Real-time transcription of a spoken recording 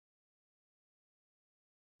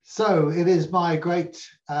So it is my great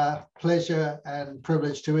pleasure and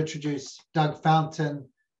privilege to introduce Doug Fountain.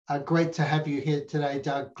 Great to have you here today,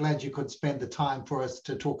 Doug. Glad you could spend the time for us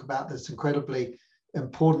to talk about this incredibly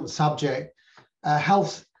important subject.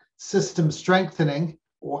 Health system strengthening,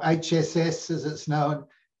 or HSS as it's known,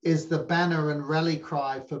 is the banner and rally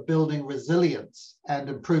cry for building resilience and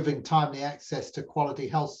improving timely access to quality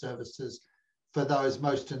health services for those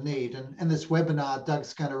most in need. And in this webinar,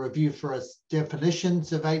 Doug's going to review for us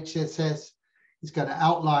definitions of HSS. He's going to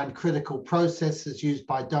outline critical processes used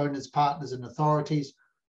by donors, partners, and authorities,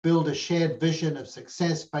 build a shared vision of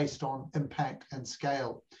success based on impact and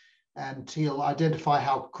scale. And he'll identify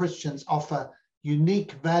how Christians offer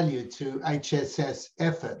unique value to HSS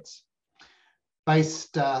efforts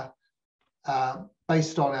based on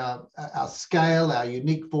our scale, our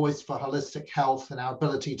unique voice for holistic health, and our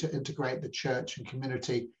ability to integrate the church and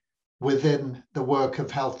community within the work of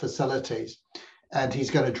health facilities. And he's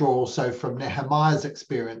going to draw also from Nehemiah's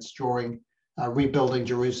experience during rebuilding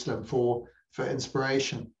Jerusalem for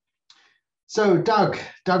inspiration. So Doug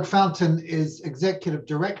Fountain is Executive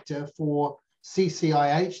Director for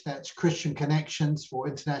CCIH, that's Christian Connections for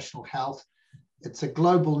International Health. It's a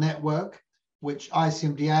global network which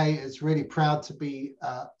ICMDA is really proud to be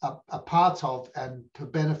a part of and to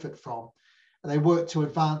benefit from. They work to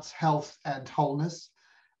advance health and wholeness.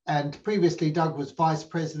 And previously, Doug was Vice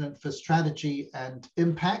President for Strategy and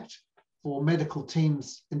Impact for Medical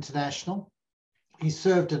Teams International. He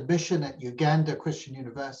served in mission at Uganda Christian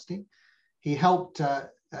University. He helped,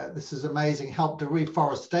 this is amazing, helped a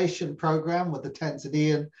reforestation program with the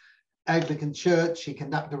Tanzanian Anglican Church. He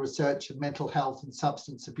conducted research in mental health and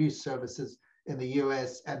substance abuse services in the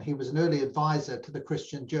US, and he was an early advisor to the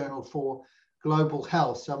Christian Journal for Global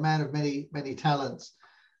Health, so a man of many, many talents.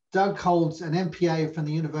 Doug holds an MPA from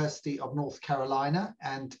the University of North Carolina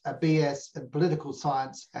and a BS in Political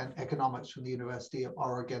Science and Economics from the University of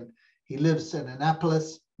Oregon. He lives in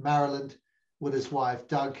Annapolis, Maryland, with his wife.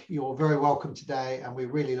 Doug, you're very welcome today, and we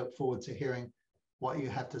really look forward to hearing what you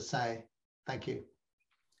have to say. Thank you.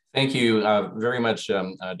 Thank you very much,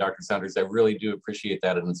 Dr. Saunders. I really do appreciate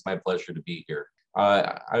that, and it's my pleasure to be here.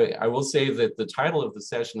 I will say that the title of the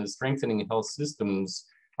session is Strengthening Health Systems,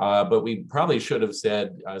 but we probably should have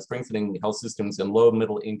said Strengthening Health Systems in Low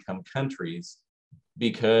Middle Income Countries,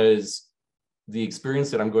 because the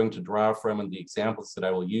experience that I'm going to draw from and the examples that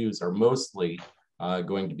I will use are mostly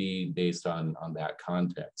going to be based on that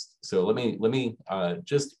context. So let me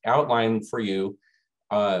just outline for you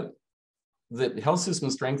that health system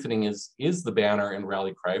strengthening is the banner and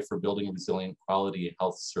rally cry for building resilient quality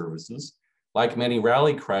health services. Like many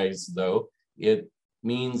rally cries, though, it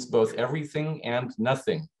means both everything and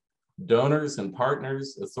nothing. Donors and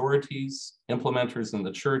partners, authorities, implementers in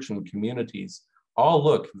the church and communities all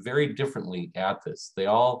look very differently at this. They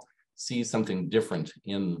all see something different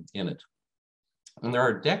in it. And there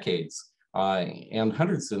are decades and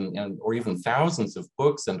hundreds or even thousands of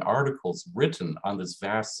books and articles written on this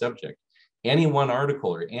vast subject. Any one article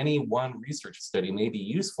or any one research study may be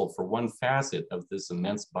useful for one facet of this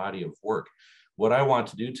immense body of work. What I want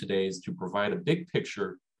to do today is to provide a big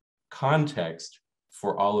picture context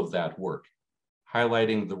for all of that work,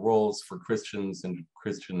 highlighting the roles for Christians and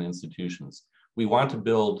Christian institutions. We want to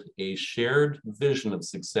build a shared vision of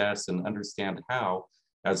success and understand how,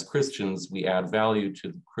 as Christians, we add value to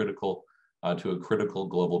a critical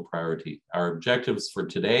global priority. Our objectives for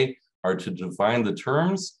today are to define the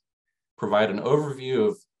terms, provide an overview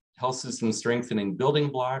of health system strengthening building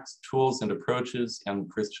blocks, tools and approaches, and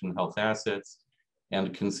Christian health assets,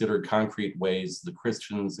 and consider concrete ways the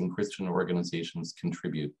Christians and Christian organizations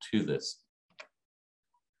contribute to this.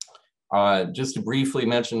 Just to briefly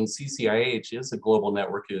mention, CCIH is a global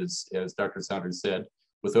network, as Dr. Saunders said,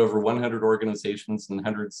 with over 100 organizations and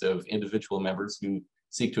hundreds of individual members who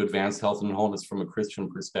seek to advance health and wholeness from a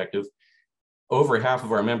Christian perspective. Over half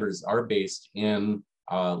of our members are based in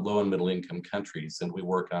low and middle income countries, and we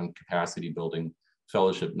work on capacity building,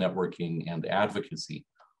 fellowship networking, and advocacy.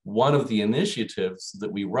 One of the initiatives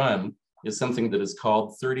that we run is something that is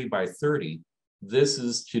called 30 by 30. This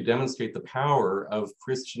is to demonstrate the power of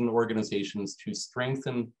Christian organizations to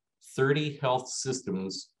strengthen 30 health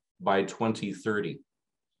systems by 2030.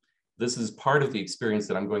 This is part of the experience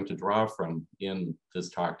that I'm going to draw from in this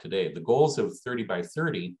talk today. The goals of 30 by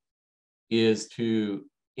 30 is to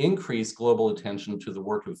increase global attention to the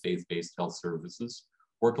work of faith-based health services,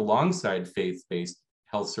 work alongside faith-based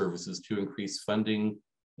health services to increase funding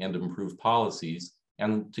and improve policies,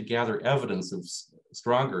 and to gather evidence of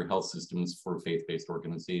stronger health systems for faith-based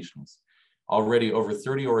organizations. Already over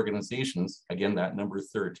 30 organizations, again, that number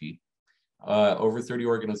 30, over 30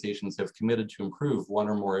 organizations have committed to improve one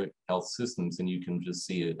or more health systems, and you can just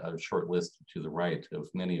see a short list to the right of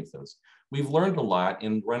many of those. We've learned a lot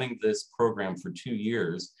in running this program for 2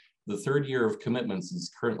 years. The third year of commitments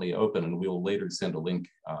is currently open, and we will later send a link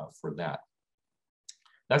for that.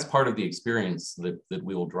 That's part of the experience that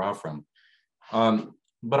we will draw from.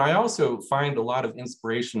 But I also find a lot of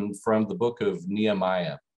inspiration from the book of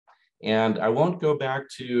Nehemiah. And I won't go back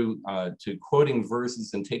to quoting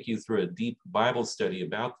verses and take you through a deep Bible study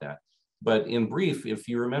about that. But in brief, if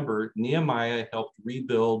you remember, Nehemiah helped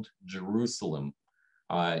rebuild Jerusalem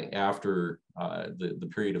after the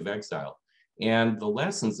period of exile. And the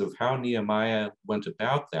lessons of how Nehemiah went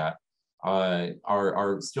about that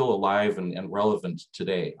are still alive and relevant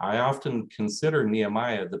today. I often consider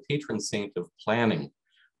Nehemiah the patron saint of planning.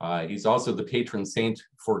 He's also the patron saint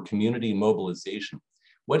for community mobilization.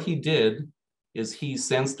 What he did is he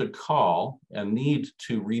sensed a call, a need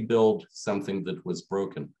to rebuild something that was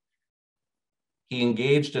broken. He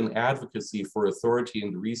engaged in advocacy for authority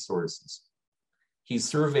and resources. He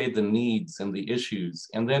surveyed the needs and the issues,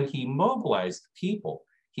 and then he mobilized people.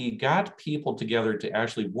 He got people together to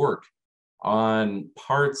actually work on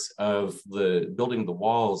parts of the building the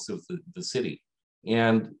walls of the city,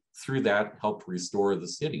 and through that helped restore the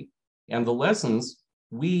city. And the lessons: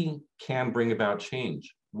 we can bring about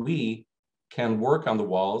change. We can work on the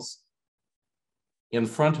walls in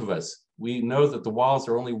front of us. We know that the walls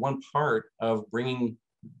are only one part of bringing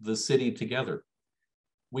the city together.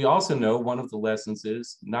 We also know one of the lessons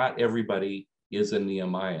is not everybody is a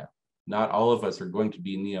Nehemiah. Not all of us are going to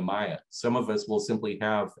be Nehemiah. Some of us will simply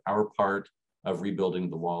have our part of rebuilding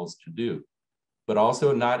the walls to do. But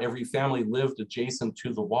also not every family lived adjacent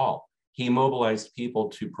to the wall. He mobilized people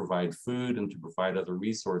to provide food and to provide other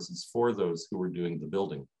resources for those who were doing the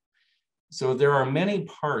building. So there are many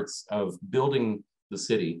parts of building the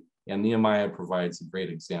city, and Nehemiah provides a great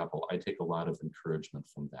example. I take a lot of encouragement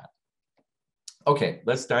from that. Okay,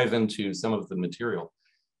 let's dive into some of the material.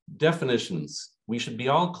 Definitions. We should be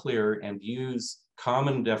all clear and use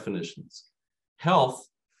common definitions. Health,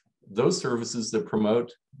 those services that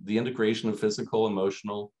promote the integration of physical,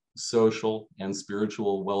 emotional, social, and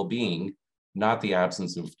spiritual well-being, not the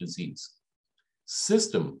absence of disease.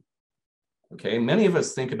 System, okay, many of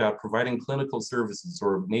us think about providing clinical services,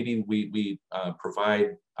 or maybe we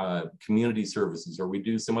provide community services, or we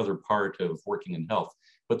do some other part of working in health.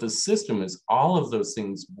 But the system is all of those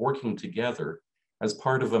things working together as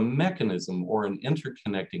part of a mechanism or an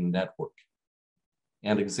interconnecting network.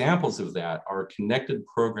 And examples of that are connected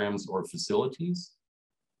programs or facilities,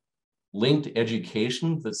 linked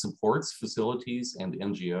education that supports facilities and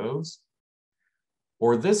NGOs,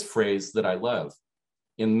 or this phrase that I love: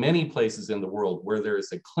 in many places in the world where there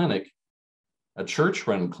is a clinic, a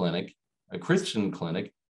church-run clinic, a Christian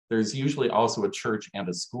clinic, there's usually also a church and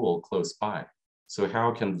a school close by. So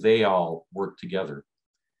how can they all work together?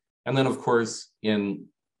 And then, of course, in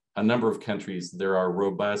a number of countries, there are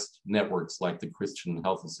robust networks like the Christian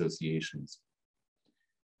health associations.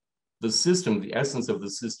 The system, the essence of the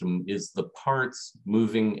system, is the parts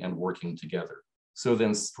moving and working together. So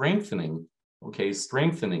then strengthening, okay,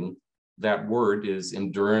 strengthening, that word is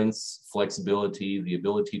endurance, flexibility, the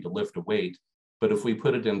ability to lift a weight. But if we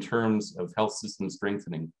put it in terms of health system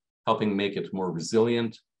strengthening, helping make it more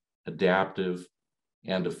resilient, adaptive,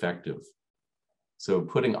 and effective. So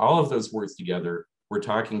putting all of those words together, we're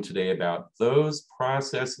talking today about those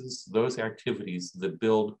processes, those activities that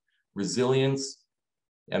build resilience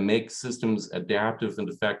and make systems adaptive and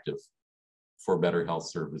effective for better health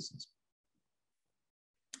services.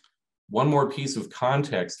 One more piece of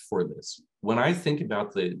context for this. When I think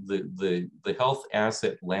about the health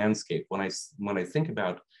asset landscape, when I think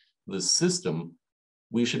about the system,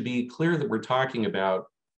 we should be clear that we're talking about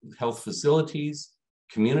health facilities,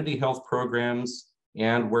 community health programs,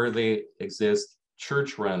 and where they exist,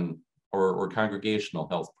 church-run or congregational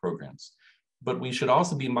health programs. But we should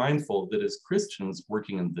also be mindful that as Christians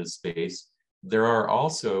working in this space, there are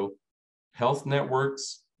also health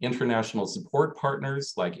networks, international support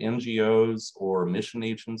partners like NGOs or mission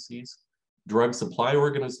agencies, drug supply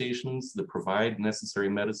organizations that provide necessary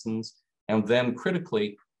medicines, and then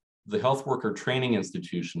critically, the health worker training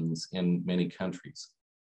institutions in many countries.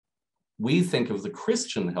 We think of the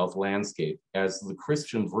Christian health landscape as the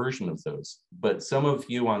Christian version of those, but some of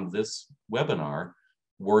you on this webinar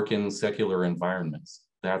work in secular environments.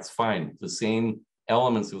 That's fine. The same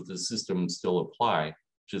elements of the system still apply,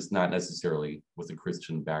 just not necessarily with a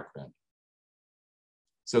Christian background.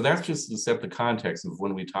 So that's just to set the context of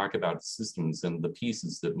when we talk about systems and the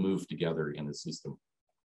pieces that move together in a system.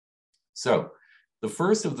 So The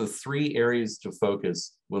first of the three areas to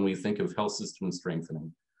focus when we think of health system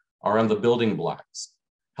strengthening are on the building blocks.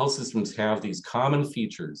 Health systems have these common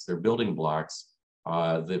features, they're building blocks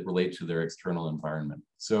that relate to their external environment.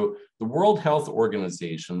 So the World Health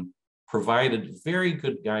Organization provided very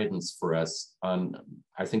good guidance for us on,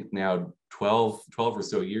 I think now 12 or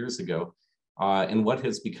so years ago, in what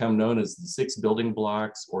has become known as the 6 building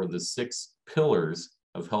blocks or the 6 pillars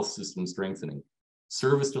of health system strengthening.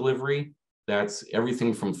 Service delivery, that's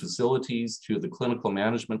everything from facilities to the clinical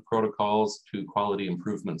management protocols to quality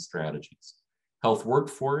improvement strategies. Health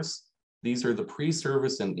workforce, these are the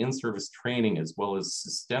pre-service and in-service training as well as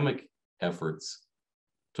systemic efforts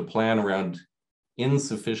to plan around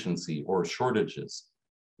insufficiency or shortages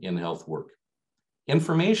in health work.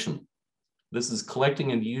 Information, this is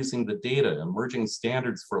collecting and using the data, emerging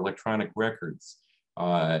standards for electronic records.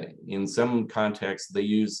 In some contexts, they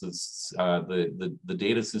use this, the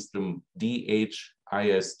data system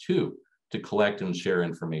DHIS2 to collect and share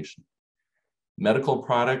information. Medical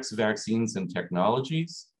products, vaccines, and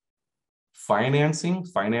technologies. Financing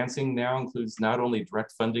now includes not only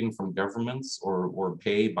direct funding from governments or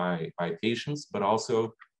pay by patients, but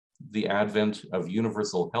also the advent of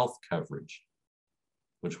universal health coverage,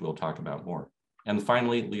 which we'll talk about more. And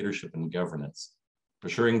finally, leadership and governance,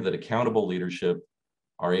 assuring that accountable leadership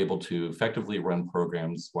are able to effectively run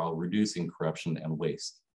programs while reducing corruption and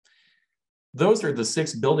waste. Those are the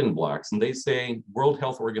 6 building blocks, and they say, World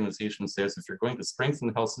Health Organization says, if you're going to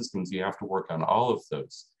strengthen health systems, you have to work on all of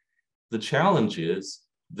those. The challenge is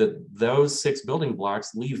that those 6 building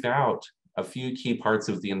blocks leave out a few key parts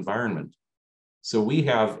of the environment. So we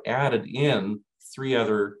have added in 3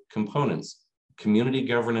 other components: community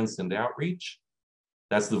governance and outreach.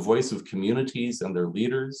 That's the voice of communities and their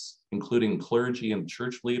leaders, including clergy and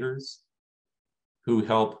church leaders, who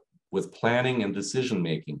help with planning and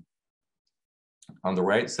decision-making. On the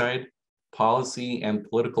right side, policy and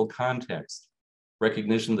political context,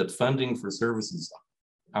 recognition that funding for services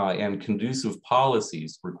and conducive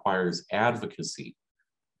policies requires advocacy.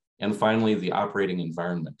 And finally, the operating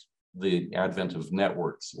environment, the advent of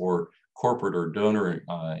networks or corporate or donor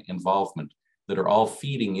involvement that are all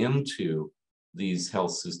feeding into these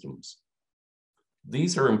health systems.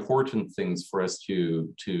 These are important things for us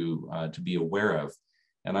to be aware of.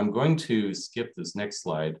 And I'm going to skip this next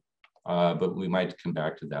slide, but we might come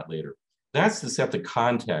back to that later. That's to set the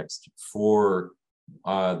context for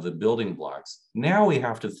the building blocks. Now we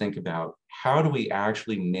have to think about, how do we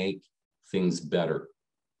actually make things better?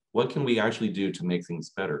 What can we actually do to make things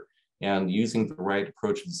better? And using the right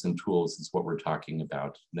approaches and tools is what we're talking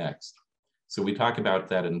about next. So we talk about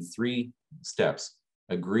that in 3 steps: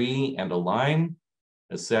 agree and align,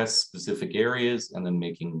 assess specific areas, and then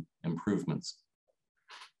making improvements.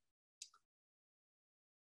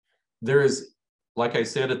 There is, like I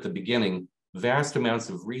said at the beginning, vast amounts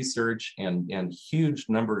of research and huge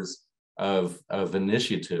numbers of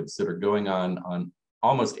initiatives that are going on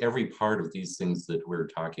almost every part of these things that we're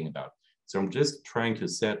talking about. So I'm just trying to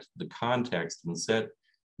set the context and set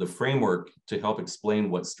the framework to help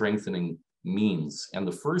explain what strengthening means. And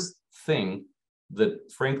the first thing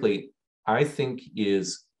that, frankly, I think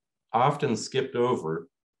is often skipped over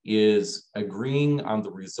is agreeing on the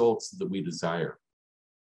results that we desire.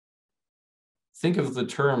 Think of the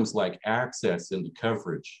terms like access and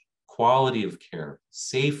coverage, quality of care,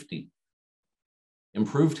 safety,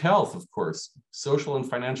 improved health, of course, social and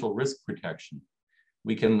financial risk protection.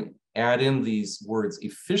 We can add in these words: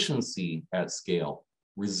 efficiency at scale,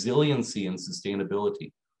 resiliency and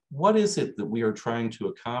sustainability. What is it that we are trying to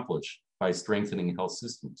accomplish by strengthening health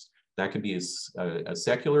systems? That could be a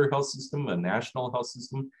secular health system, a national health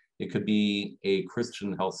system. It could be a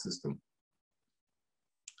Christian health system.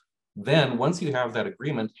 Then once you have that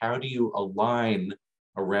agreement, how do you align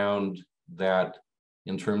around that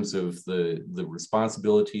in terms of the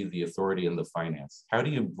responsibility, the authority, and the finance? How do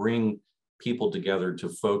you bring people together to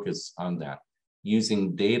focus on that?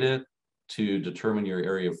 Using data to determine your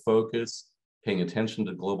area of focus, paying attention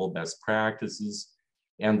to global best practices,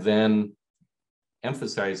 and then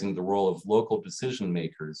emphasizing the role of local decision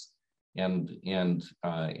makers and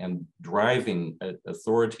driving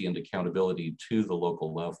authority and accountability to the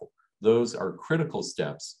local level. Those are critical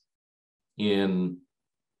steps in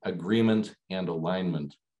agreement and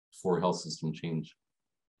alignment for health system change.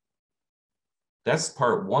 That's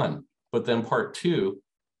part 1. But then part 2,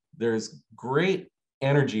 there's great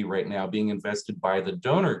energy right now being invested by the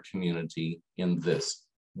donor community in this.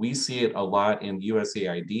 We see it a lot in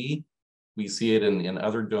USAID. We see it in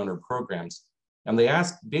other donor programs. And they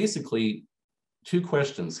ask basically 2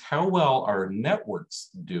 questions. How well are networks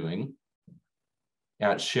doing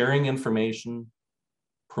at sharing information,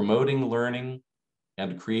 promoting learning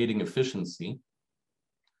and creating efficiency?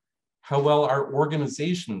 How well are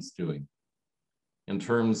organizations doing in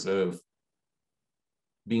terms of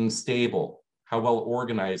being stable? How well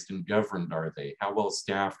organized and governed are they? How well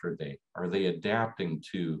staffed are they? Are they adapting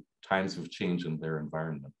to times of change in their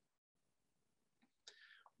environment?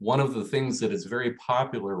 One of the things that is very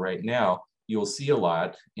popular right now, you'll see a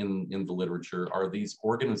lot in the literature, are these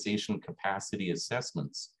organization capacity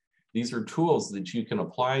assessments. These are tools that you can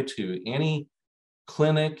apply to any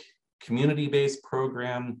clinic, community-based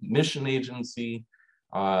program, mission agency,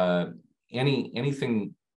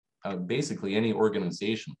 anything, basically any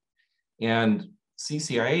organization. And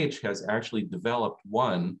CCIH has actually developed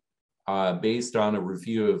one based on a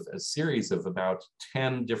review of a series of about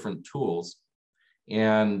 10 different tools.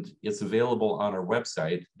 And it's available on our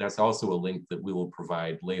website. That's also a link that we will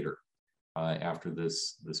provide later after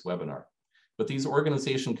this webinar. But these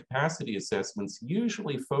organization capacity assessments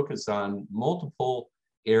usually focus on multiple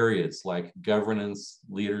areas like governance,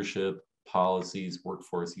 leadership, policies,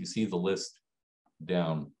 workforce. You see the list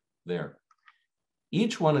down there.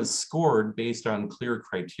 Each one is scored based on clear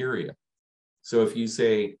criteria. So if you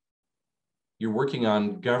say you're working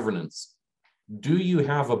on governance, do you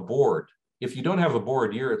have a board? If you don't have a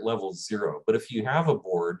board, you're at level 0. But if you have a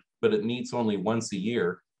board, but it meets only once a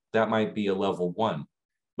year, that might be a level 1.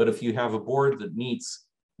 But if you have a board that meets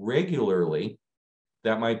regularly,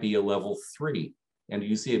 that might be a level 3. And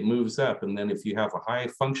you see it moves up. And then if you have a high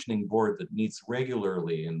functioning board that meets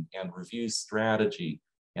regularly and reviews strategy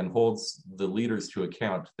and holds the leaders to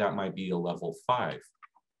account, that might be a level 5.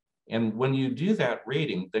 And when you do that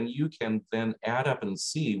rating, then you can then add up and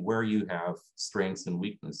see where you have strengths and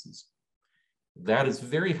weaknesses. That is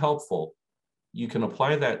very helpful. You can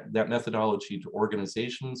apply that methodology to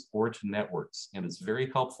organizations or to networks, and it's very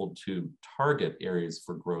helpful to target areas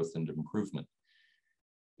for growth and improvement.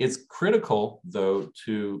 It's critical, though,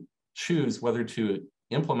 to choose whether to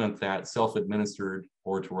implement that self-administered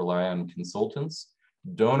or to rely on consultants.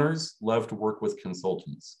 Donors love to work with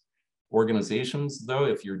consultants. Organizations, though,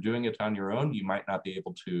 if you're doing it on your own, you might not be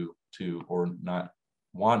able to or not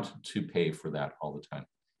want to pay for that all the time.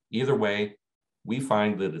 Either way, we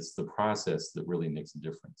find that it's the process that really makes a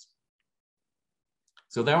difference.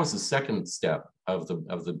 So that was the second step of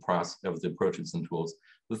the approaches and tools.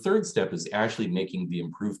 The third step is actually making the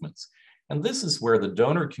improvements. And this is where the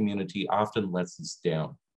donor community often lets us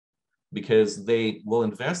down, because they will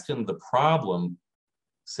invest in the problem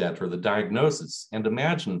set or the diagnosis. And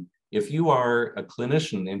imagine if you are a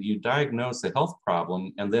clinician and you diagnose a health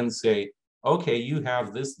problem and then say, okay, you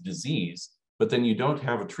have this disease, but then you don't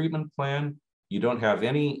have a treatment plan, you don't have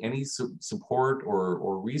any support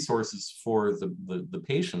or resources for the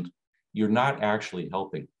patient, you're not actually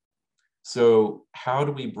helping. So how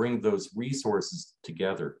do we bring those resources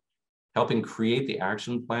together? Helping create the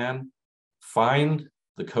action plan, find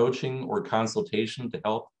the coaching or consultation to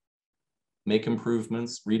help make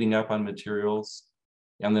improvements, reading up on materials,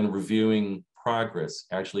 and then reviewing progress,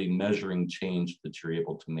 actually measuring change that you're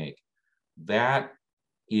able to make. That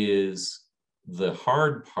is the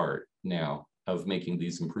hard part now of making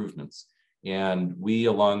these improvements. And we,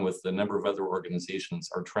 along with a number of other organizations,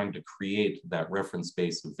 are trying to create that reference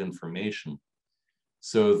base of information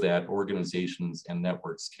so that organizations and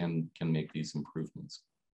networks can make these improvements.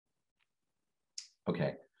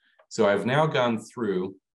 Okay, so I've now gone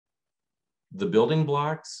through the building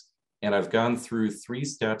blocks, and I've gone through 3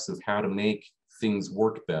 steps of how to make things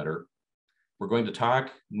work better. We're going to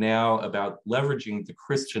talk now about leveraging the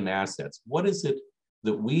Christian assets. What is it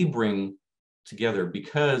that we bring together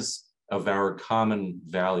because of our common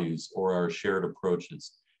values or our shared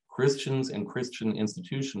approaches? Christians and Christian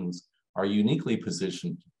institutions are uniquely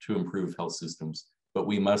positioned to improve health systems, but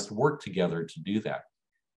we must work together to do that.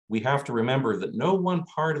 We have to remember that no one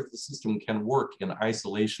part of the system can work in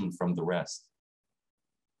isolation from the rest.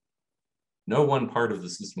 No one part of the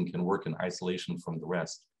system can work in isolation from the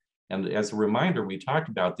rest. And as a reminder, we talked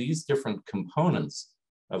about these different components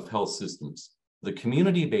of health systems: the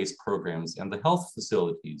community-based programs and the health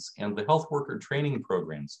facilities and the health worker training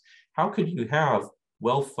programs. How could you have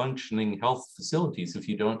well-functioning health facilities if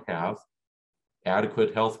you don't have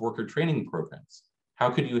adequate health worker training programs? How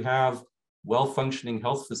could you have well-functioning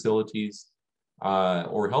health facilities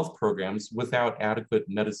or health programs without adequate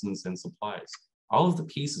medicines and supplies? All of the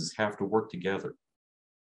pieces have to work together.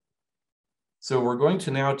 So we're going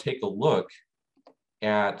to now take a look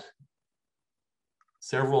at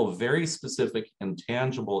several very specific and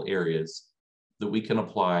tangible areas that we can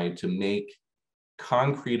apply to make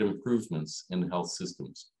concrete improvements in health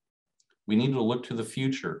systems. We need to look to the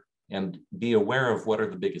future and be aware of what are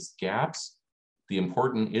the biggest gaps, the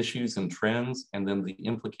important issues and trends, and then the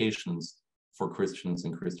implications for Christians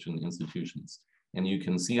and Christian institutions. And you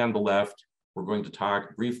can see on the left, we're going to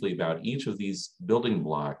talk briefly about each of these building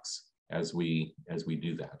blocks as we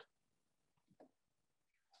do that.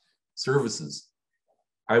 Services.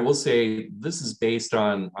 I will say this is based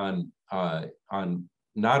on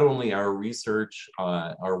not only our research,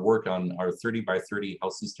 our work on our 30 by 30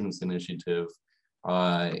 Health Systems Initiative,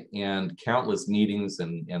 and countless meetings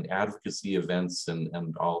and advocacy events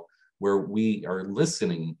and all, where we are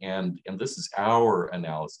listening, and this is our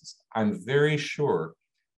analysis. I'm very sure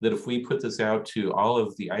that if we put this out to all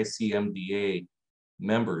of the ICMDA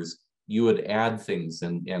members, you would add things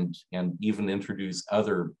and even introduce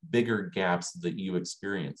other bigger gaps that you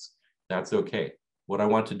experience. That's okay. What I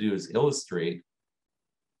want to do is illustrate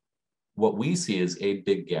what we see as a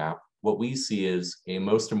big gap, what we see as a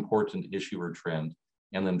most important issue or trend,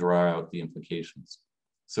 and then draw out the implications.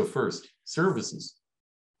 So first, services.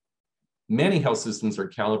 Many health systems are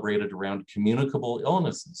calibrated around communicable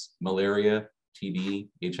illnesses, malaria, TB,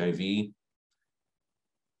 HIV,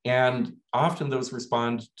 and often those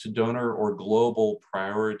respond to donor or global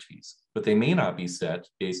priorities, but they may not be set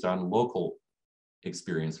based on local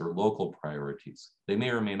experience or local priorities. They may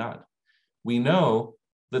or may not. We know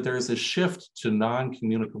that there is a shift to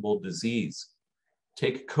non-communicable disease.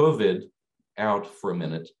 Take COVID out for a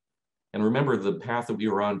minute, and remember the path that we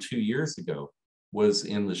were on 2 years ago was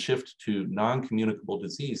in the shift to non-communicable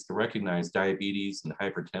disease to recognize diabetes and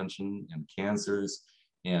hypertension and cancers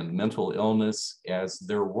and mental illness as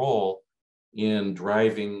their role in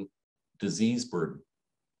driving disease burden.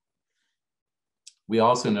 We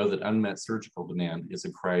also know that unmet surgical demand is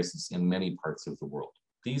a crisis in many parts of the world.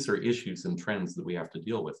 These are issues and trends that we have to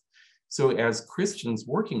deal with. So as Christians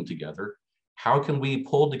working together, how can we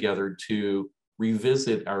pull together to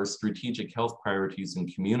revisit our strategic health priorities in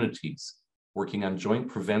communities, working on joint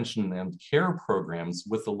prevention and care programs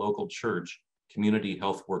with the local church, community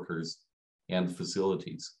health workers, and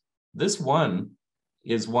facilities? This one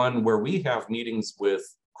is one where we have meetings with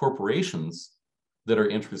corporations that are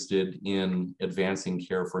interested in advancing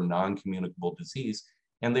care for non-communicable disease,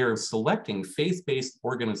 and they're selecting faith-based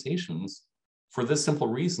organizations for this simple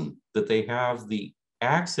reason, that they have the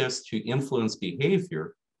access to influence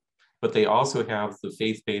behavior, but they also have the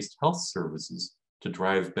faith-based health services to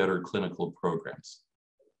drive better clinical programs.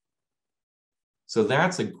 So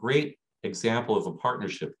that's a great example of a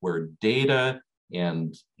partnership where data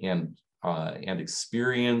and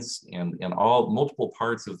experience and all multiple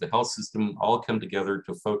parts of the health system all come together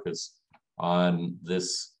to focus on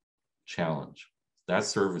this challenge. That's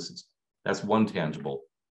services. That's one tangible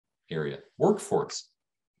area. Workforce.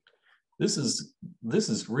 This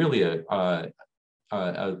is really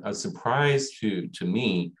a surprise to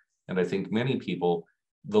me, and I think many people,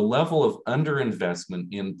 the level of underinvestment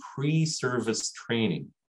in pre-service training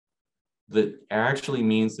that actually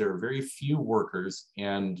means there are very few workers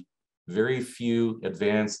and very few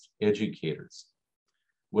advanced educators.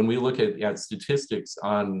 When we look at statistics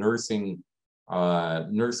on nursing,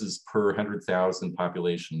 nurses per 100,000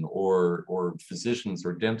 population, or physicians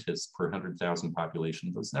or dentists per 100,000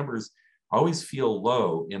 population, those numbers always feel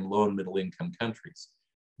low in low and middle income countries,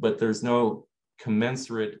 but there's no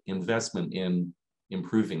commensurate investment in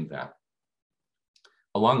improving that.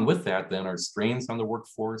 Along with that, then, are strains on the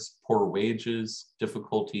workforce, poor wages,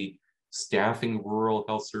 difficulty staffing rural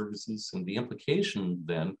health services. And the implication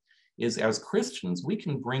then is, as Christians, we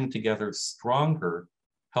can bring together stronger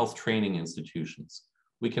health training institutions.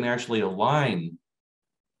 We can actually align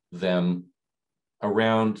them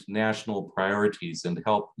around national priorities and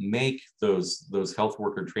help make those health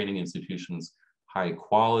worker training institutions high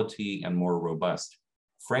quality and more robust.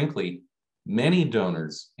 Frankly, many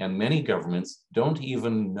donors and many governments don't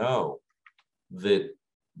even know that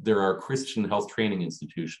there are Christian health training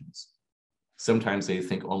institutions. Sometimes they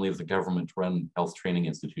think only of the government-run health training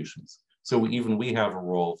institutions. So even we have a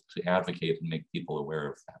role to advocate and make people aware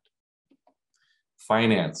of that.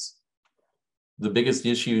 Finance. The biggest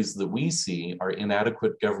issues that we see are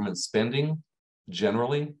inadequate government spending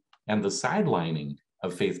generally, and the sidelining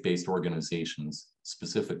of faith-based organizations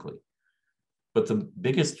specifically. But the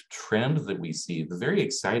biggest trend that we see, the very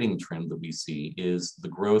exciting trend that we see, is the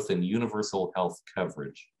growth in universal health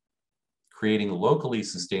coverage, creating locally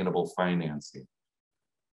sustainable financing.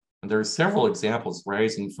 And there are several examples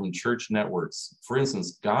rising from church networks. For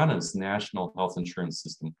instance, Ghana's national health insurance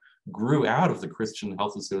system grew out of the Christian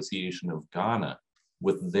Health Association of Ghana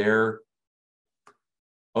with their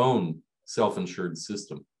own self-insured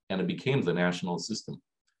system, and it became the national system.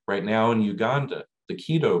 Right now in Uganda, the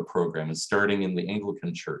Keto program is starting in the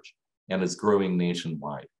Anglican Church and is growing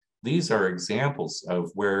nationwide. These are examples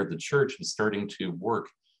of where the church is starting to work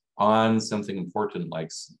on something important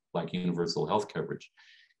like universal health coverage.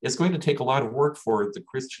 It's going to take a lot of work for the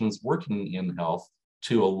Christians working in health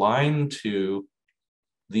to align to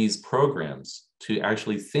these programs, to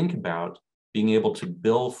actually think about being able to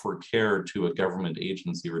bill for care to a government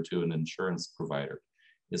agency or to an insurance provider.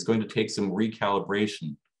 It's going to take some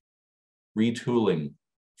recalibration, retooling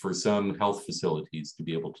for some health facilities to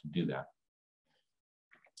be able to do that.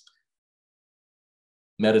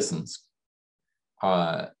 Medicines.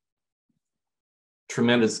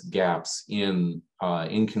 Tremendous gaps in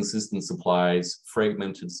inconsistent supplies,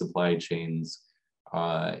 fragmented supply chains.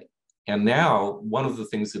 And now, one of the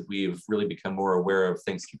things that we've really become more aware of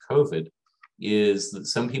thanks to COVID is that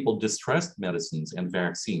some people distrust medicines and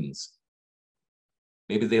vaccines.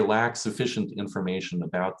 Maybe they lack sufficient information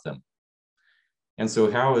about them. And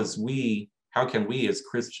so how can we as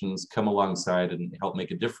Christians come alongside and help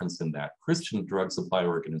make a difference in that? Christian drug supply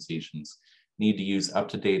organizations need to use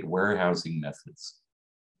up-to-date warehousing methods.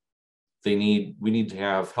 We need to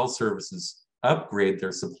have health services upgrade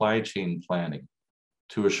their supply chain planning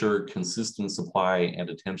to assure consistent supply and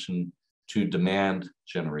attention to demand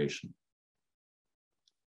generation.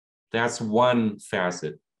 That's one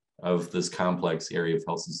facet of this complex area of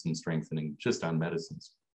health system strengthening, just on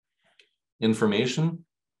medicines. Information,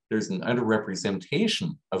 there's an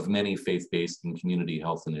underrepresentation of many faith-based and community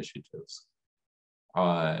health initiatives.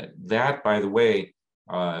 That, by the way,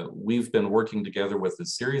 we've been working together with a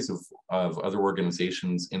series of other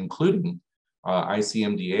organizations, including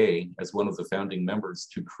ICMDA as one of the founding members,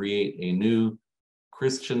 to create a new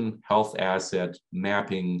Christian health asset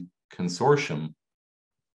mapping consortium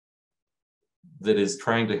that is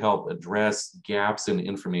trying to help address gaps in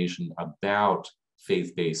information about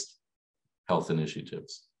faith-based health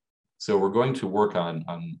initiatives. So we're going to work on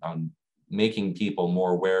making people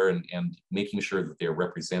more aware and making sure that they're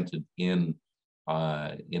represented in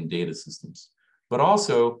data systems. But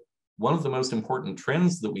also, one of the most important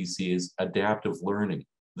trends that we see is adaptive learning.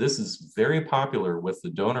 This is very popular with the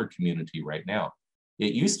donor community right now.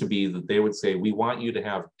 It used to be that they would say, we want you to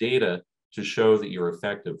have data to show that you're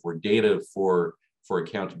effective, or data for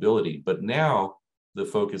accountability. But now the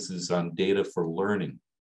focus is on data for learning.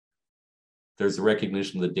 There's a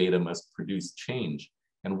recognition that data must produce change.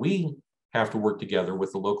 And we have to work together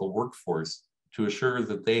with the local workforce to assure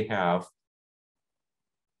that they have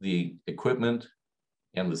the equipment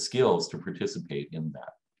and the skills to participate in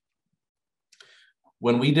that.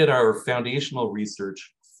 When we did our foundational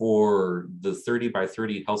research for the 30 by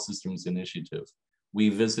 30 Health Systems Initiative, we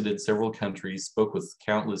visited several countries, spoke with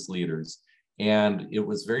countless leaders, and it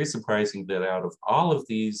was very surprising that out of all of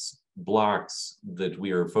these blocks that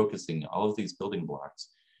we are focusing, all of these building blocks,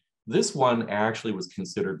 this one actually was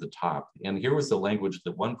considered the top. And here was the language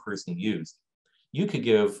that one person used. You could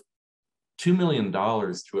give $2 million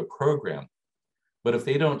to a program, but if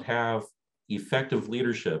they don't have effective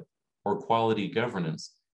leadership or quality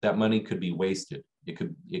governance, that money could be wasted. It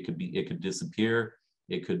could disappear.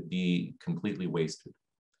 It could be completely wasted.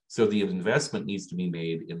 So the investment needs to be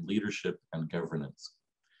made in leadership and governance.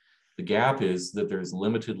 The gap is that there's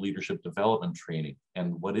limited leadership development training,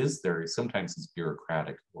 and what is there sometimes is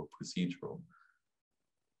bureaucratic or procedural.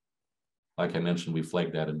 Like I mentioned, we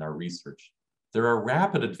flagged that in our research. There are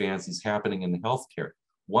rapid advances happening in healthcare.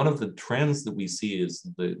 One of the trends that we see is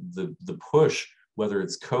the push, whether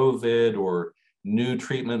it's COVID or new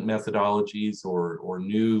treatment methodologies or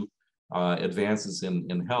new advances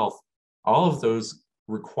in health. All of those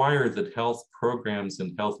require that health programs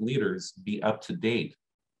and health leaders be up to date.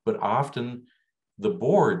 But often the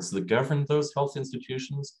boards that govern those health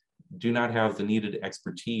institutions do not have the needed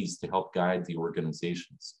expertise to help guide the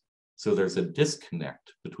organizations. So there's a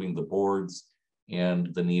disconnect between the boards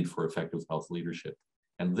and the need for effective health leadership.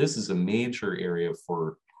 And this is a major area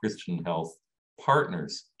for Christian health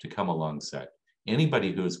partners to come alongside.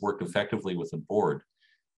 Anybody who has worked effectively with a board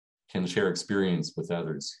can share experience with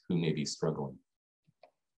others who may be struggling.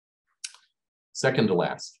 Second to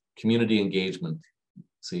last, community engagement.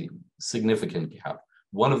 See, significant gap.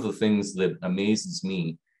 One of the things that amazes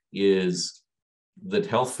me is that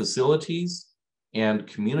health facilities and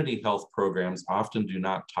community health programs often do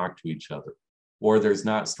not talk to each other, or there's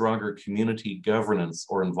not stronger community governance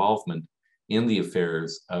or involvement in the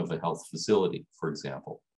affairs of a health facility, for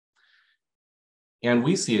example. And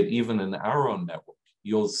we see it even in our own network.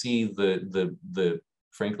 You'll see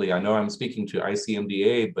frankly, I know I'm speaking to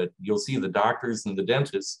ICMDA, but you'll see the doctors and the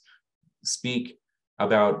dentists speak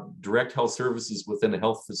about direct health services within a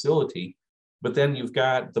health facility, but then you've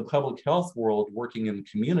got the public health world working in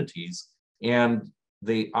communities, and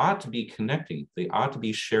they ought to be connecting. They ought to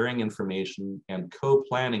be sharing information and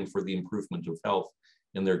co-planning for the improvement of health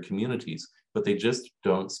in their communities, but they just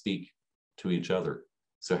don't speak to each other.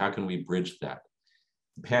 So how can we bridge that?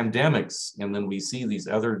 Pandemics, and then we see these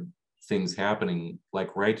other things happening,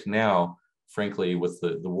 like right now, frankly, with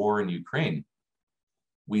the war in Ukraine,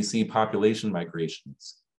 we see population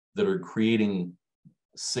migrations that are creating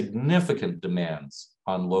significant demands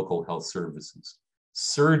on local health services.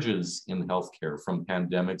 Surges in healthcare from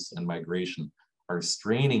pandemics and migration are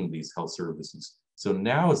straining these health services. So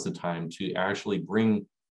now is the time to actually bring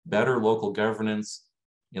better local governance,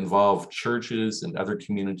 involve churches and other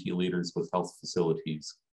community leaders with health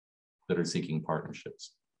facilities that are seeking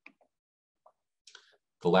partnerships.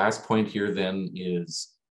 The last point here then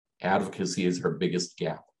is advocacy is our biggest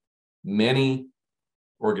gap. Many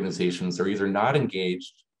organizations are either not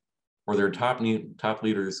engaged or their top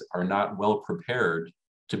leaders are not well prepared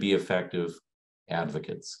to be effective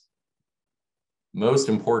advocates. Most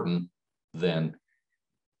important then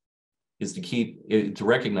is to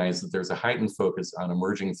recognize that there's a heightened focus on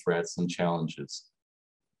emerging threats and challenges.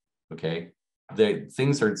 Okay,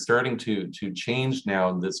 things are starting to change now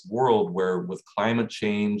in this world where, with climate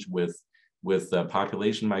change, with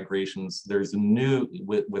population migrations, there's a new,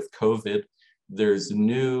 with COVID, there's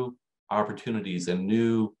new opportunities and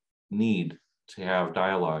new need to have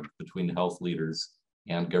dialogue between health leaders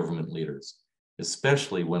and government leaders,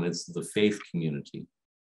 especially when it's the faith community.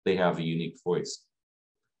 They have a unique voice.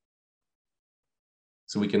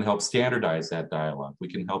 So we can help standardize that dialogue. We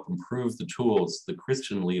can help improve the tools that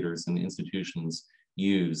Christian leaders and institutions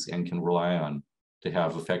use and can rely on to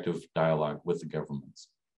have effective dialogue with the governments.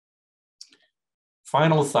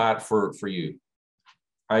 Final thought for you.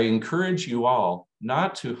 I encourage you all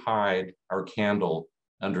not to hide our candle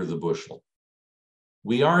under the bushel.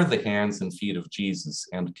 We are the hands and feet of Jesus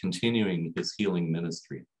and continuing his healing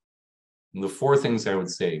ministry. And the four things I would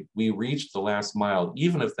say: we reach the last mile,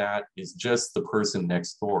 even if that is just the person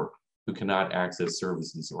next door who cannot access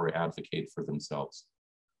services or advocate for themselves.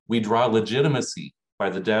 We draw legitimacy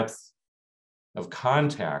by the depth of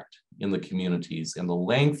contact in the communities and the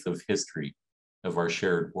length of history of our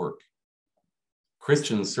shared work.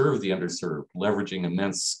 Christians serve the underserved, leveraging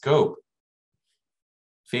immense scope.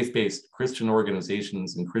 Faith-based Christian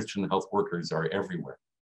organizations and Christian health workers are everywhere.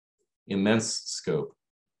 Immense scope,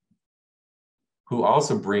 who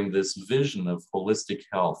also bring this vision of holistic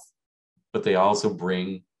health, but they also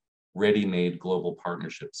bring ready-made global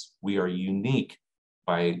partnerships. We are unique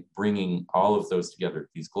by bringing all of those together,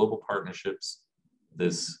 these global partnerships,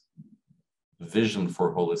 this vision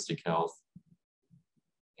for holistic health,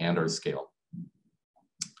 and our scale.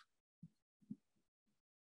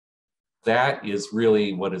 That is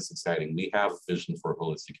really what is exciting. We have a vision for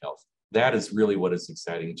holistic health. That is really what is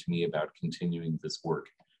exciting to me about continuing this work.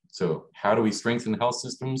 So how do we strengthen health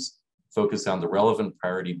systems? Focus on the relevant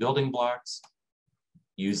priority building blocks,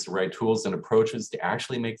 use the right tools and approaches to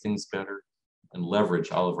actually make things better, and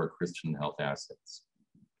leverage all of our Christian health assets.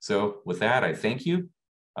 So with that, I thank you.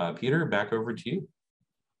 Peter, back over to you.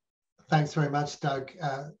 Thanks very much, Doug.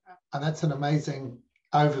 And that's an amazing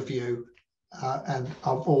overview and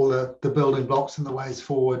of all the building blocks and the ways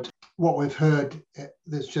forward. What we've heard,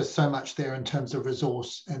 there's just so much there in terms of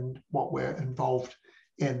resource and what we're involved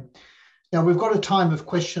in. Now, we've got a time of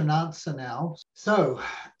question and answer now. So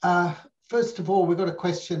first of all, we've got a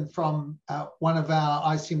question from one of our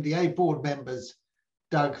ICMDA board members,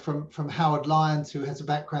 Doug, from Howard Lyons, who has a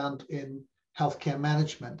background in healthcare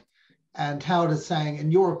management. And Howard is saying,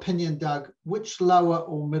 in your opinion, Doug, which lower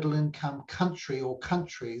or middle income country or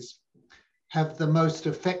countries have the most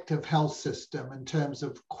effective health system in terms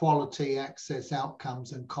of quality, access,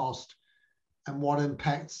 outcomes, and cost? And what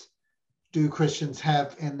impacts do Christians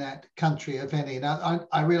have in that country, if any? Now,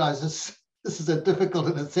 I realize this is a difficult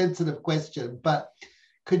and a sensitive question, but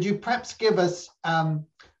could you perhaps give us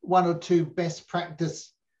one or two best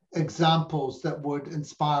practice examples that would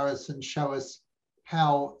inspire us and show us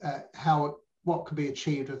what could be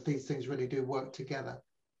achieved if these things really do work together?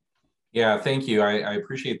 Yeah, thank you. I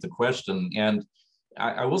appreciate the question. And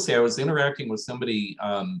I will say I was interacting with somebody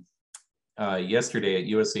yesterday at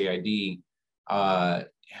USAID.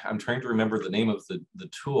 I'm trying to remember the name of the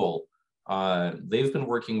tool. They've been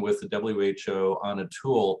working with the WHO on a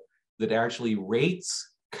tool that actually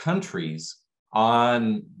rates countries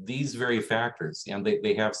on these very factors. And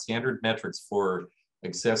they have standard metrics for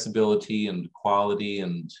accessibility and quality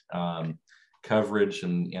and coverage,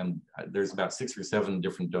 and there's about 6 or 7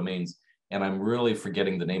 different domains, and I'm really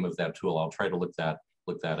forgetting the name of that tool. I'll try to look that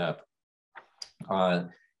up.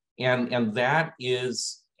 And that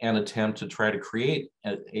is an attempt to try to create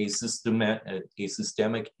a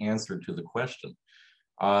systemic answer to the question.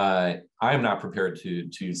 I'm not prepared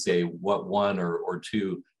to say what one or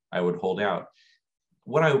two I would hold out.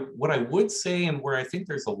 What I would say, and where I think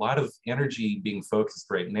there's a lot of energy being focused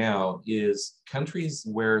right now, is countries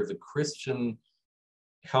where the Christian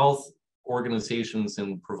health organizations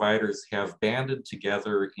and providers have banded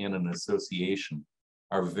together in an association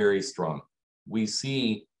are very strong. We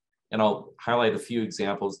see, and I'll highlight a few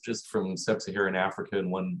examples just from sub-Saharan Africa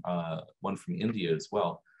and one from India as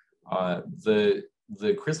well. The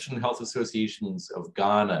Christian health associations of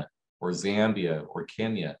Ghana or Zambia or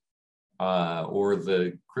Kenya, or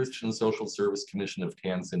the Christian Social Service Commission of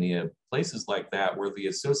Tanzania, places like that where the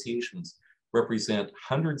associations represent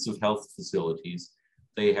hundreds of health facilities.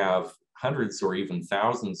 They have hundreds or even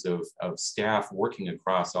thousands of staff working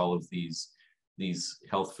across all of these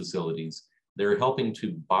health facilities. They're helping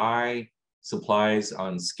to buy supplies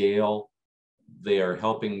on scale. They are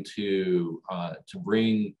helping to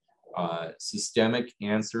bring systemic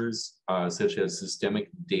answers, such as systemic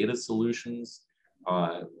data solutions.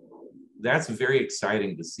 That's very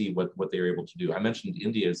exciting to see what they're able to do. I mentioned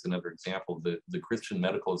India as another example. The Christian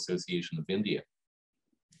Medical Association of India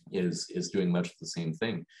is doing much the same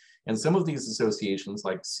thing. And some of these associations,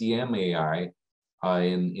 like CMAI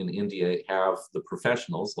in India, have the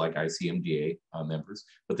professionals like ICMDA members,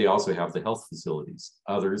 but they also have the health facilities.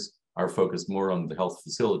 Others are focused more on the health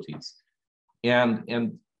facilities.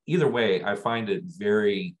 And either way, I find it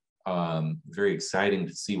very, very exciting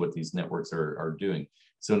to see what these networks are doing.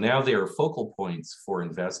 So now they are focal points for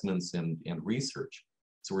investments and research.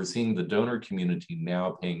 So we're seeing the donor community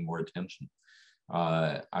now paying more attention.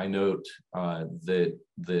 I note that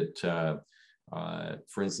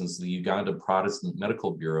for instance, the Uganda Protestant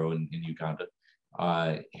Medical Bureau in Uganda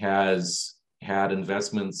has had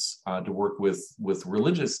investments to work with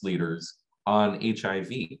religious leaders on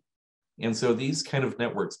HIV. And so these kind of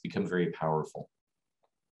networks become very powerful.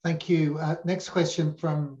 Thank you. Next question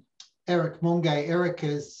from Eric Mungay. Eric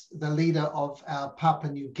is the leader of our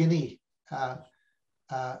Papua New Guinea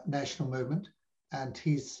national movement, and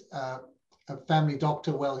he's a family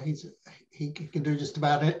doctor. Well, he can do just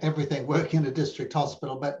about everything working in a district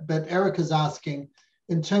hospital. But Eric is asking,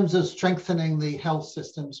 in terms of strengthening the health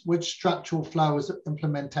systems, which structural flow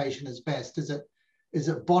implementation is best? Is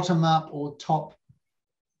it bottom up or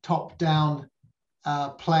top down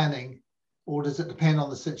planning, or does it depend on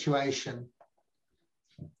the situation?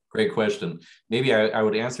 Great question. Maybe I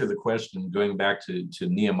would answer the question going back to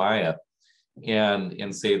Nehemiah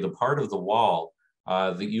and say the part of the wall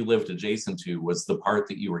that you lived adjacent to was the part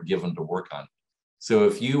that you were given to work on. So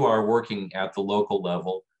if you are working at the local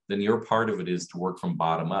level, then your part of it is to work from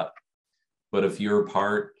bottom up. But if your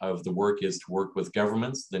part of the work is to work with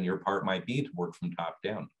governments, then your part might be to work from top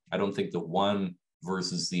down. I don't think the one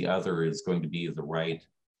versus the other is going to be the right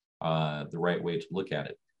way to look at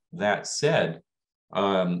it. That said,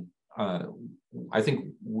 I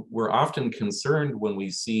think we're often concerned when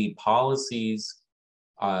we see policies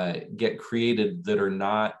get created that are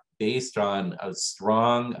not based on a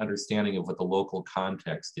strong understanding of what the local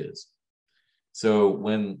context is. So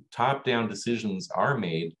when top-down decisions are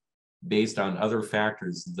made based on other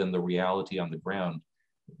factors than the reality on the ground,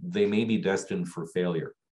 they may be destined for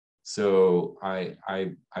failure. So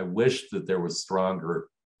I wish that there was stronger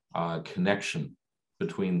connection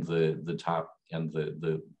between the top and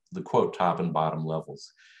the quote top and bottom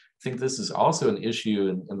levels. I think this is also an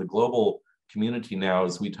issue in the global community now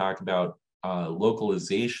as we talk about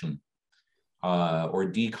localization or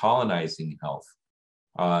decolonizing health.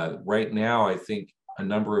 Right now, I think a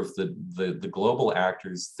number of the global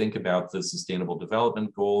actors think about the Sustainable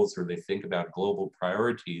Development Goals, or they think about global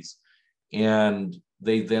priorities, and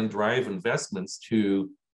they then drive investments to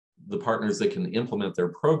the partners that can implement their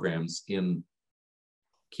programs in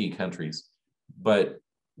key countries. But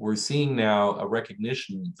we're seeing now a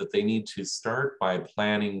recognition that they need to start by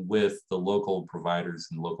planning with the local providers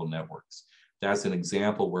and local networks. That's an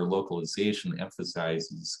example where localization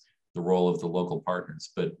emphasizes the role of the local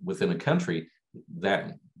partners. But within a country,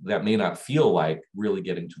 that may not feel like really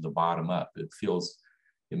getting to the bottom up. It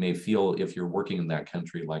may feel, if you're working in that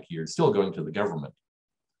country, like you're still going to the government.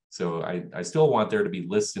 So I still want there to be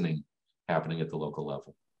listening happening at the local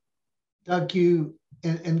level. Doug, you,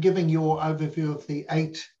 in giving your overview of the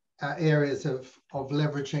 8 areas of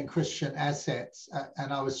leveraging Christian assets,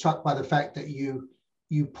 and I was struck by the fact that you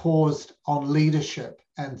paused on leadership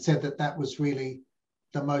and said that was really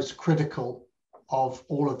the most critical of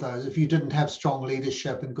all of those. If you didn't have strong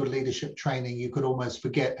leadership and good leadership training, you could almost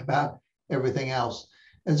forget about everything else.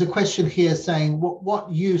 There's a question here saying,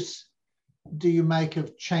 what use do you make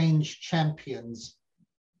of change champions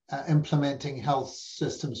implementing health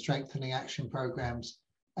system strengthening action programs,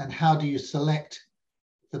 and how do you select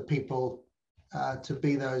the people to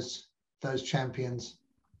be those champions?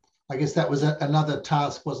 I guess that was another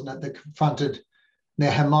task, wasn't it, that confronted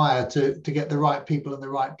Nehemiah to get the right people in the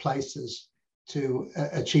right places to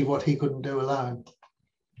achieve what he couldn't do alone.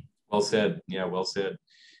 Well said. Yeah, well said.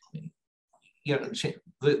 You know,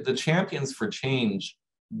 the champions for change,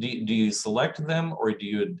 do you select them or do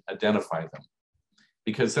you identify them?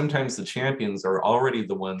 Because sometimes the champions are already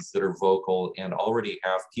the ones that are vocal and already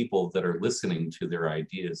have people that are listening to their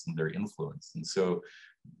ideas and their influence. And so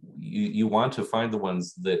you want to find the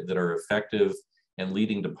ones that are effective and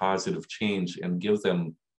leading to positive change and give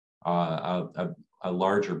them a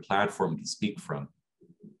larger platform to speak from.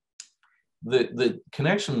 The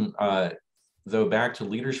connection, though, back to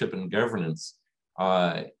leadership and governance,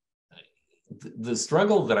 the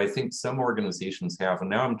struggle that I think some organizations have, and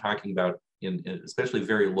now I'm talking about in especially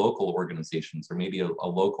very local organizations, or maybe a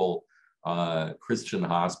local Christian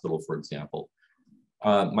hospital, for example,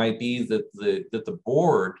 might be that the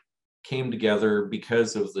board came together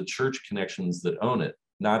because of the church connections that own it,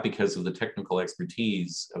 not because of the technical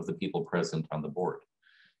expertise of the people present on the board.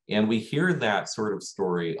 And we hear that sort of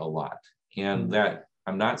story a lot. And that,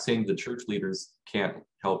 I'm not saying the church leaders can't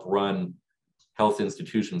help run health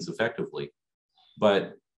institutions effectively,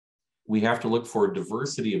 but we have to look for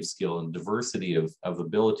diversity of skill and diversity of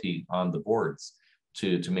ability on the boards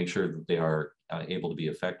to make sure that they are able to be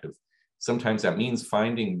effective. Sometimes that means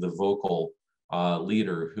finding the vocal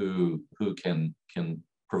leader who can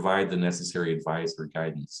provide the necessary advice or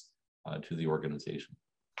guidance to the organization.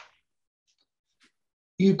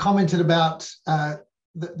 You commented about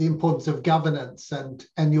the importance of governance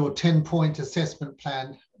and your 10-point assessment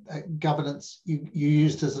plan. Governance you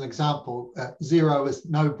used as an example. 0 is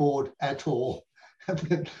no board at all. I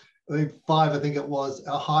think 5, I think it was,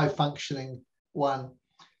 a high functioning one.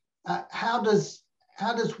 How does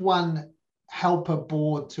one help a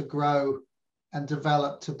board to grow and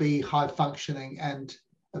develop to be high functioning and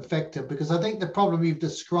effective? Because I think the problem you've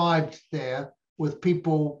described there, with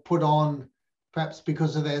people put on perhaps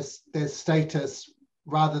because of their status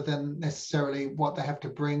rather than necessarily what they have to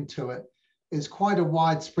bring to it, is quite a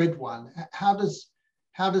widespread one. How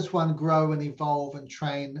does one grow and evolve and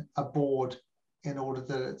train a board in order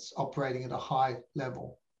that it's operating at a high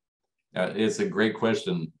level? It's a great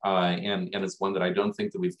question, and it's one that I don't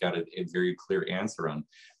think that we've got a very clear answer on.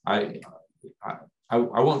 I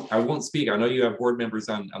won't speak. I know you have board members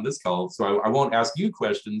on this call, so I won't ask you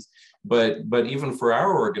questions. But even for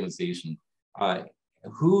our organization,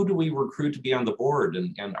 who do we recruit to be on the board,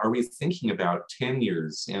 and are we thinking about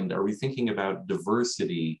tenures, and are we thinking about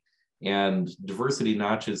diversity, and diversity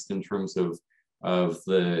not just in terms of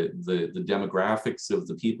the demographics of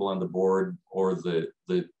the people on the board or the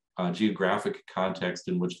geographic context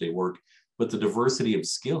in which they work, but the diversity of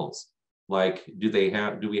skills. Like, do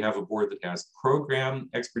we have a board that has program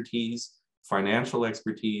expertise, financial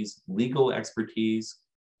expertise, legal expertise,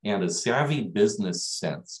 and a savvy business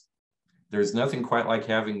sense? There's nothing quite like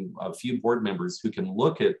having a few board members who can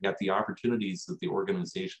look at the opportunities that the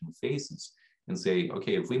organization faces and say,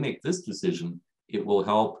 okay, if we make this decision, it will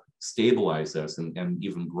help stabilize us and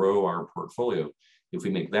even grow our portfolio. If we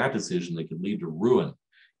make that decision, it could lead to ruin.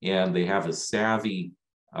 And they have a savvy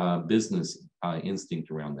business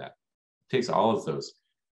instinct around that. It takes all of those.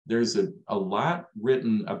 There's a lot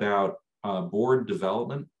written about board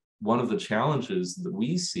development. One of the challenges that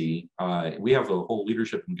we see, we have a whole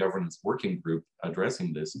leadership and governance working group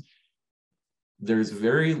addressing this. There's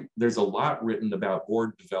a lot written about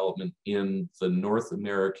board development in the North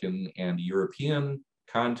American and European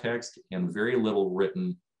context, and very little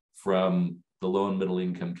written from the low and middle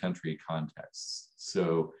income country contexts.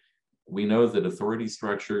 So we know that authority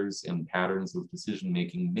structures and patterns of decision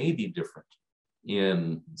making may be different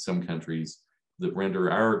in some countries that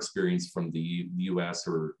render our experience from the US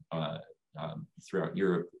or throughout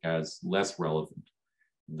Europe as less relevant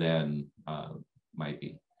than might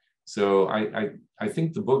be. So I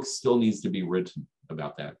think the book still needs to be written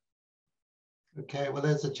about that. Okay, well,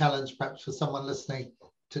 there's a challenge perhaps for someone listening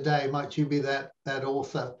today. Might you be that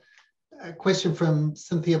author? A question from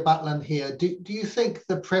Cynthia Butland here. Do you think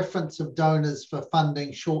the preference of donors for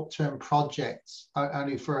funding short-term projects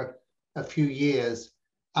only for a few years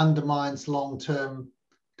undermines long-term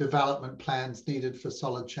development plans needed for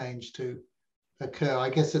solid change to occur? I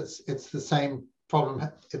guess it's the same problem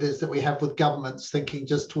it is that we have with governments thinking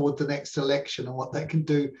just toward the next election and what they can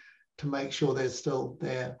do to make sure there's still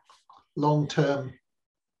their long-term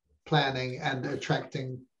planning and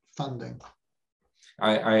attracting funding.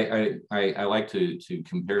 I like to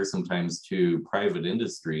compare sometimes to private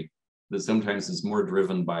industry that sometimes is more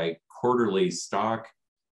driven by quarterly stock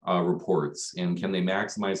reports, and can they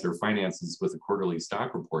maximize their finances with a quarterly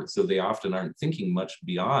stock report? So they often aren't thinking much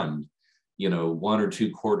beyond, 1 or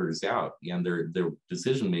 2 quarters out, and their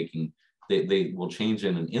decision making, they will change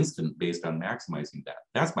in an instant based on maximizing that.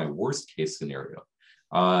 That's my worst case scenario.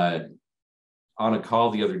 On a call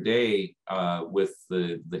the other day with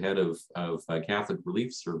the head of Catholic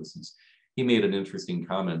Relief Services, he made an interesting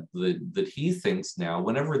comment that he thinks now,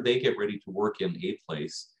 whenever they get ready to work in a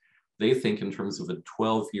place, they think in terms of a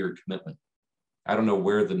 12-year commitment. I don't know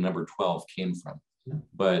where the number 12 came from,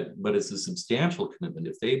 but it's a substantial commitment.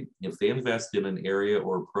 If they invest in an area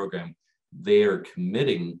or a program, they are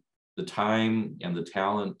committing the time and the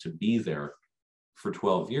talent to be there for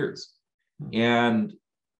 12 years. And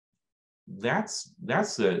that's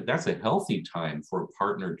a healthy time for a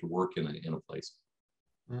partner to work in a place.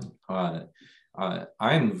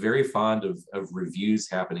 I'm very fond of reviews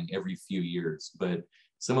happening every few years, but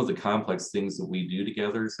some of the complex things that we do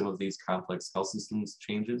together, some of these complex health systems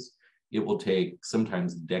changes, it will take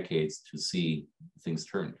sometimes decades to see things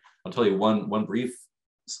turn. I'll tell you one brief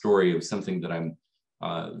story of something that I'm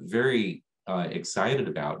very excited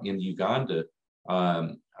about. In Uganda,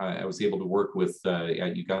 I was able to work with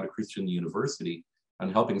at Uganda Christian University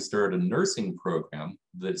on helping start a nursing program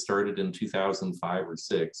that started in 2005 or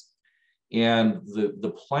 6. And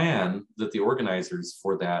the plan that the organizers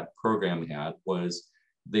for that program had was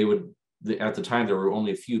at the time, there were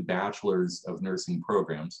only a few bachelor's of nursing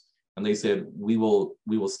programs. And they said, we will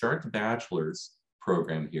start the bachelor's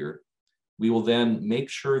program here. We will then make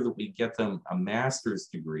sure that we get them a master's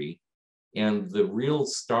degree, and the real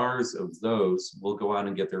stars of those will go on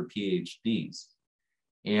and get their PhDs.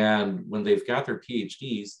 And when they've got their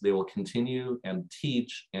PhDs, they will continue and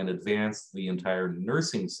teach and advance the entire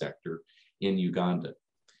nursing sector in Uganda.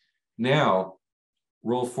 Now,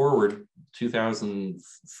 roll forward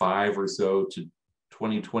 2005 or so to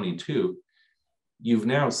 2022, you've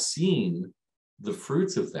now seen the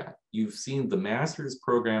fruits of that. You've seen the master's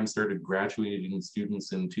program started graduating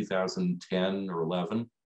students in 2010 or 11.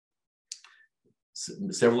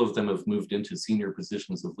 Several of them have moved into senior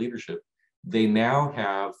positions of leadership. They now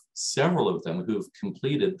have several of them who've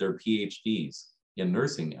completed their PhDs in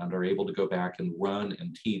nursing and are able to go back and run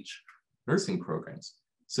and teach nursing programs.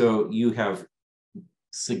 So you have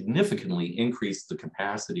significantly increased the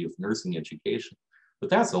capacity of nursing education, but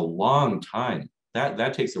that's a long time.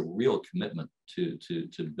 That takes a real commitment to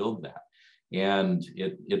build that. And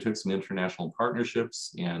it took some international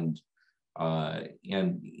partnerships, and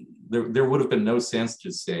there would have been no sense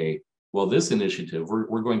to say, well, this initiative,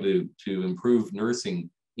 we're going to improve nursing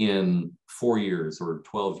in 4 years or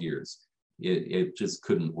 12 years. It just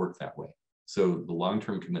couldn't work that way. So the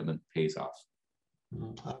long-term commitment pays off.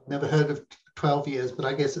 I've never heard of 12 years, but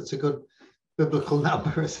I guess it's a good biblical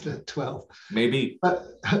number, isn't it, 12? Maybe. But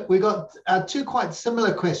we got 2 quite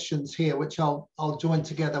similar questions here, which I'll join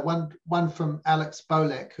together. One from Alex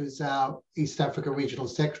Bolek, who's our East Africa Regional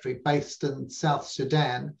Secretary based in South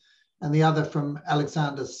Sudan, and the other from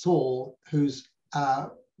Alexander Saul, who's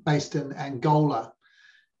based in Angola.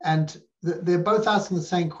 And they're both asking the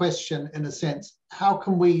same question in a sense: how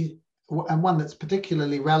can we, and one that's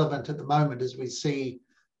particularly relevant at the moment as we see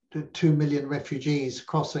 2 million refugees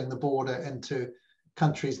crossing the border into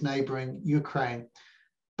countries neighboring Ukraine.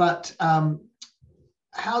 But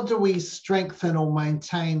how do we strengthen or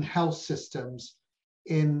maintain health systems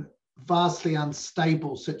in vastly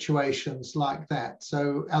unstable situations like that?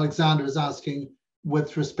 So Alexander is asking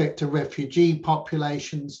with respect to refugee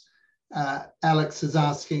populations. Alex is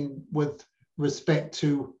asking with respect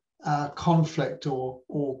to conflict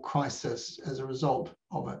or crisis as a result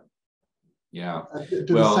of it. Yeah. Do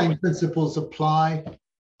the same principles apply?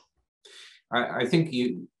 I think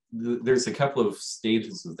there's a couple of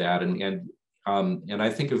stages of that, and I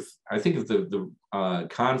think of the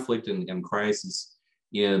conflict and crisis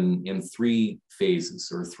in 3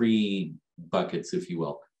 phases or 3 buckets, if you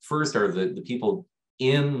will. First are the people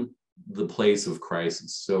in the place of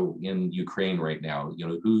crisis. So in Ukraine right now,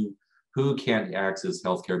 who can't access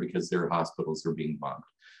healthcare because their hospitals are being bombed.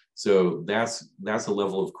 So that's a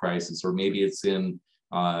level of crisis. Or maybe it's in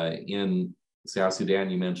South Sudan.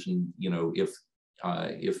 You mentioned,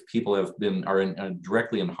 if people are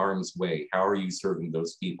directly in harm's way, how are you serving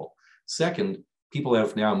those people? Second, people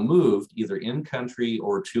have now moved either in country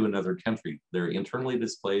or to another country. They're internally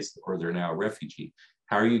displaced or they're now a refugee.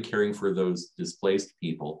 How are you caring for those displaced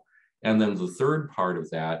people? And then the third part of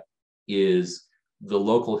that is the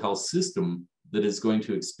local health system that is going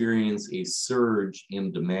to experience a surge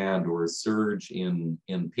in demand or a surge in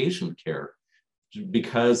patient care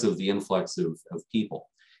because of the influx of people.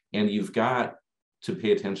 And you've got to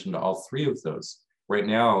pay attention to all three of those. Right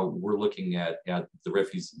now, we're looking at the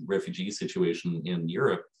refugee situation in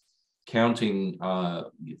Europe, thinking of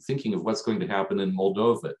what's going to happen in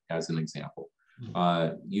Moldova as an example.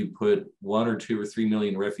 You put 1 or 2 or 3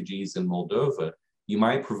 million refugees in Moldova, you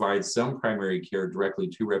might provide some primary care directly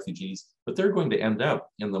to refugees, but they're going to end up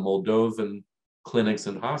in the Moldovan clinics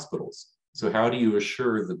and hospitals. So how do you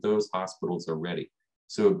assure that those hospitals are ready?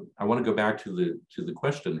 So I want to go back to the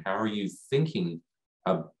question, how are you thinking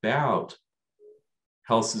about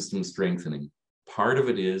health system strengthening? Part of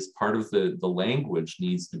the language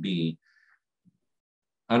needs to be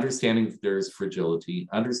understanding that there's fragility,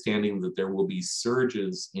 understanding that there will be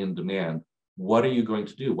surges in demand. What are you going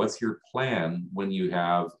to do? What's your plan when you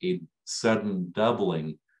have a sudden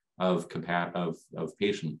doubling of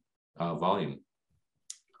patient volume?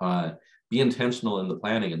 Be intentional in the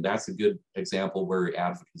planning, and that's a good example where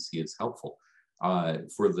advocacy is helpful.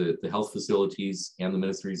 For the health facilities and the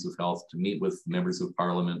ministries of health to meet with members of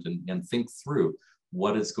parliament and think through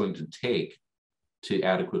what it's going to take to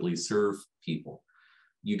adequately serve people.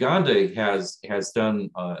 Uganda has done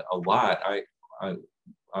a lot.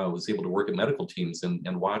 I was able to work at medical teams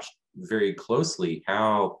and watched very closely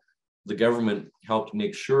how the government helped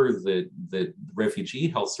make sure that refugee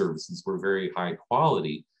health services were very high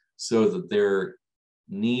quality so that their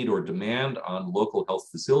need or demand on local health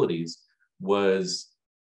facilities was,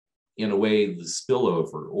 in a way, the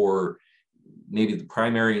spillover, or maybe the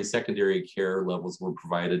primary and secondary care levels were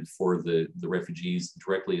provided for the refugees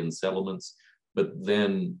directly in settlements, but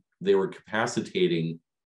then they were capacitating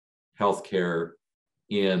healthcare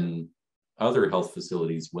in other health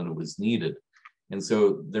facilities when it was needed. And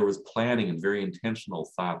so there was planning and very intentional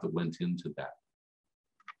thought that went into that.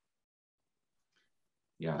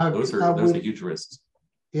 Yeah, those are huge risks.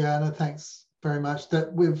 Yeah, no, thanks very much.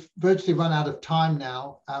 That we've virtually run out of time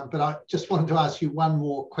now, but I just wanted to ask you one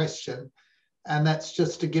more question, and that's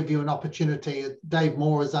just to give you an opportunity. Dave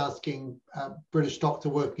Moore is asking, British doctor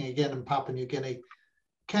working again in Papua New Guinea,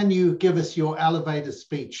 can you give us your elevator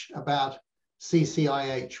speech about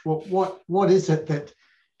CCIH? What is it that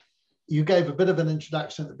you gave a bit of an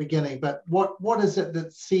introduction at the beginning, but what is it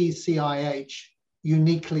that CCIH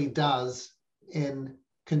uniquely does in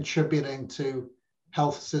contributing to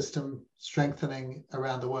health system strengthening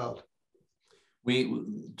around the world?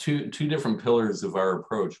 Two different pillars of our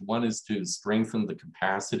approach. One is to strengthen the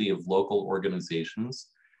capacity of local organizations,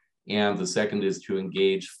 and the second is to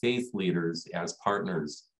engage faith leaders as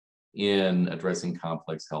partners in addressing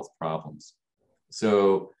complex health problems.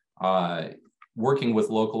 So working with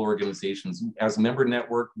local organizations, as a member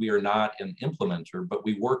network, we are not an implementer, but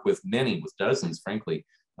we work with dozens, frankly,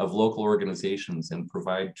 of local organizations and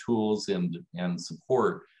provide tools and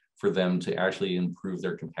support for them to actually improve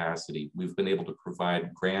their capacity. We've been able to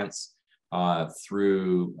provide grants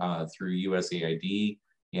through USAID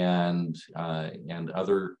and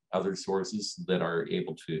other sources that are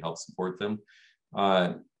able to help support them.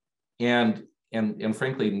 And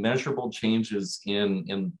frankly, measurable changes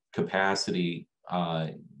in capacity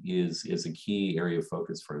is a key area of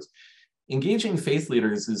focus for us. Engaging faith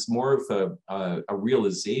leaders is more of a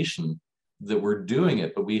realization that we're doing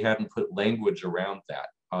it, but we hadn't put language around that.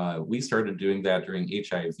 We started doing that during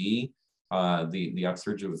HIV, the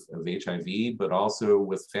upsurge of HIV, but also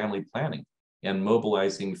with family planning and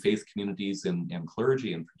mobilizing faith communities and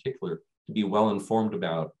clergy in particular to be well informed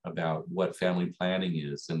about what family planning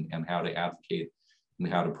is and how to advocate and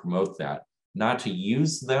how to promote that. Not to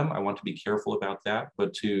use them, I want to be careful about that,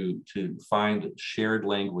 but to find shared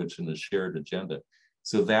language and a shared agenda.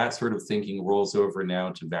 So that sort of thinking rolls over now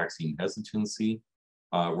to vaccine hesitancy,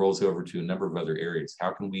 rolls over to a number of other areas.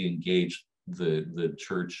 How can we engage the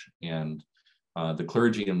church and the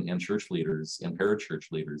clergy and church leaders and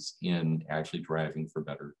parachurch leaders in actually driving for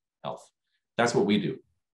better health? That's what we do.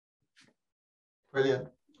 Brilliant.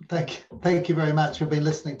 Thank you very much. We've been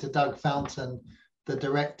listening to Doug Fountain, the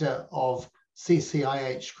director of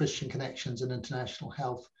CCIH, Christian Connections in International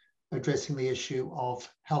Health, addressing the issue of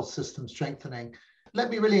health system strengthening. Let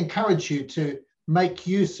me really encourage you to make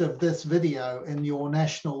use of this video in your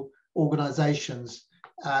national organizations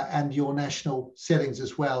and your national settings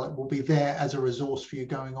as well. It will be there as a resource for you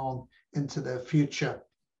going on into the future.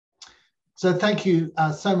 So thank you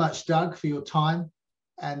so much, Doug, for your time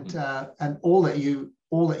and all that you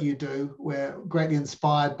do. We're greatly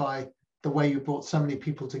inspired by the way you brought so many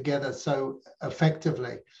people together so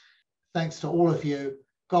effectively. Thanks to all of you.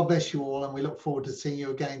 God bless you all, and we look forward to seeing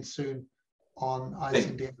you again soon on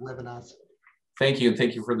ICNDA webinars. Thank you.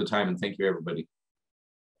 Thank you for the time, and thank you, everybody.